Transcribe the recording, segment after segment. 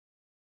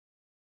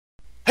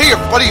Hey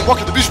everybody, and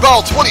welcome to Mugen Battle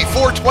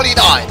 2429.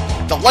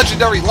 The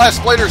legendary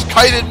Last Bladers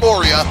Kaede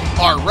Moriya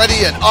are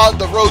ready and on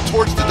the road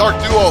towards the dark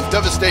duo of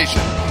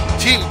devastation.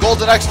 Team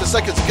Golden Axe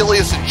II's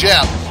Gillius and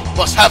Jamm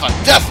must have a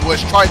death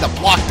wish trying to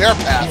block their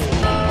path.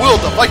 Will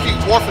the Viking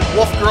Dwarf and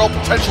Wolf Girl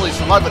potentially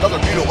survive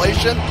another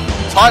mutilation?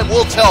 Time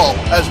will tell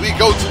as we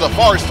go to the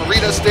Forest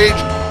Arena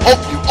stage. Hope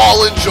you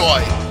all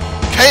enjoy.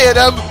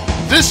 K&M,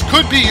 this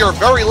could be your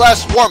very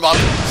last warm-up,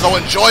 so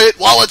enjoy it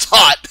while it's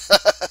hot.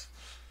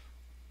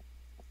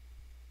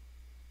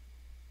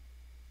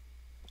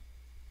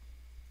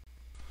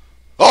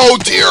 Oh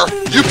dear,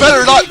 you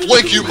better not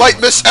blink, you might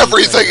miss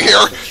everything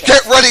here.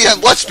 Get ready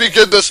and let's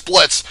begin this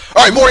blitz.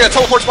 Alright, Moriya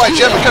teleports by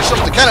Jamm and catches up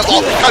with the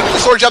cannonball. Kind of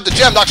the sword jab to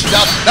Jamm, knocks him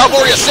down. Now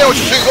Moriya sandwich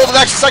between Golden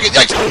Axe second.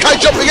 Yikes, Kai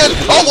jumping in.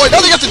 Oh boy,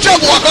 now they got the jab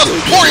block off.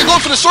 Moriya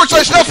going for the sword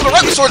slice, now for the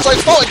rapid sword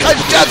slice. Following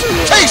Kai's jabs,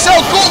 takes out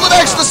Golden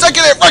Axe the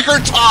second at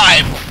record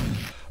time.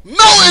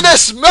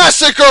 Mountainous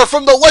massacre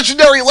from the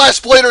legendary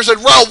Last Bladers in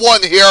round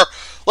 1 here.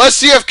 Let's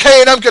see if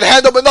K&M can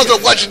hand them another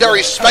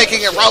legendary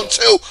spanking in round 2.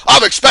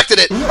 I'm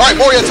expecting it. Alright,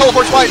 Moriya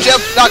teleports by Jamm.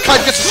 Now Kai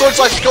gets the sword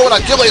slice going on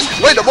Gillius.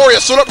 Right to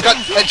Moriya, sword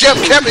uppercut, and Jamm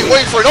camping,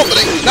 waiting for an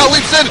opening. Now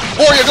leaps in.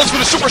 Moriya goes for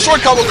the super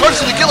sword combo.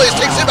 Crunches into Gillius,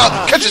 takes him out,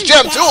 catches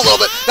Jamm too a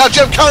little bit. Now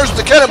Jamm counters with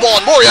the cannonball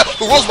on Moriya,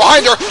 who rolls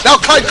behind her. Now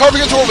Kai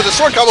carving into her with the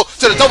sword combo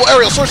to the double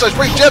aerial sword slice,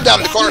 brings Jamm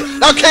down in the corner.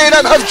 Now K&M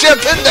have Jamm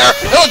pinned there.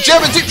 Now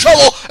Jamm in deep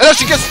trouble, and now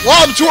she gets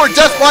lobbed to her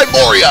death by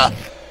Moriya.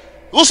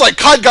 Looks like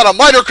Kaede got a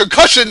minor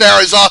concussion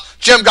there as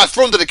Jamm got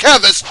thrown to the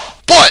canvas,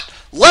 but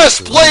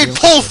Last Blade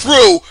pulled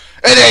through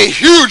in a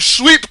huge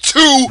sweep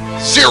 2-0.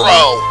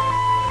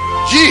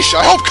 Yeesh,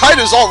 I hope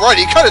Kaede's alright.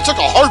 He kind of took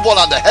a hard one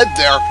on the head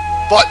there,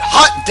 but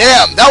hot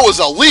damn, that was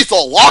a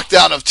lethal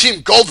lockdown of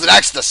Team Golden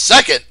Axe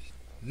II.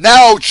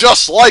 Now,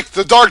 just like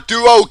the Dark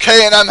Duo,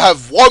 K&M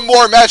have one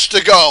more match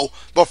to go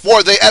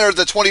before they enter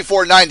the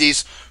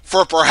 2490s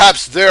for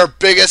perhaps their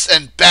biggest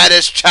and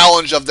baddest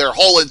challenge of their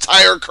whole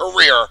entire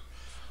career.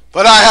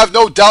 But I have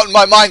no doubt in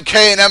my mind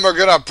K&M are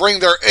going to bring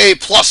their A++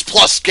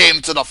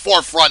 game to the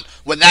forefront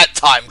when that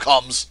time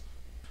comes.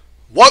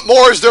 What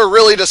more is there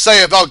really to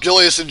say about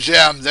Gillius and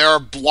Jamm? They're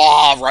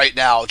blah right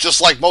now,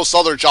 just like most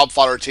other Job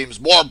Fodder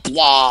teams. More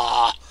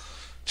blah.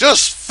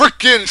 Just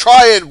frickin'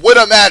 try and win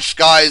a match,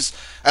 guys.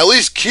 At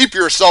least keep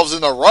yourselves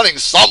in the running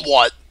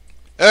somewhat.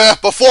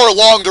 Before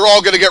long, they're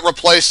all going to get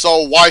replaced,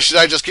 so why should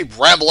I just keep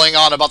rambling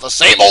on about the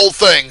same old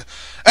thing?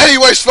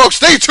 Anyways, folks,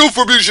 stay tuned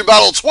for Mugen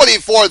Battle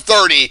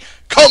 2430.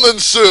 Coming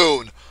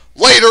soon.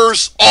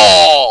 Laters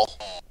all.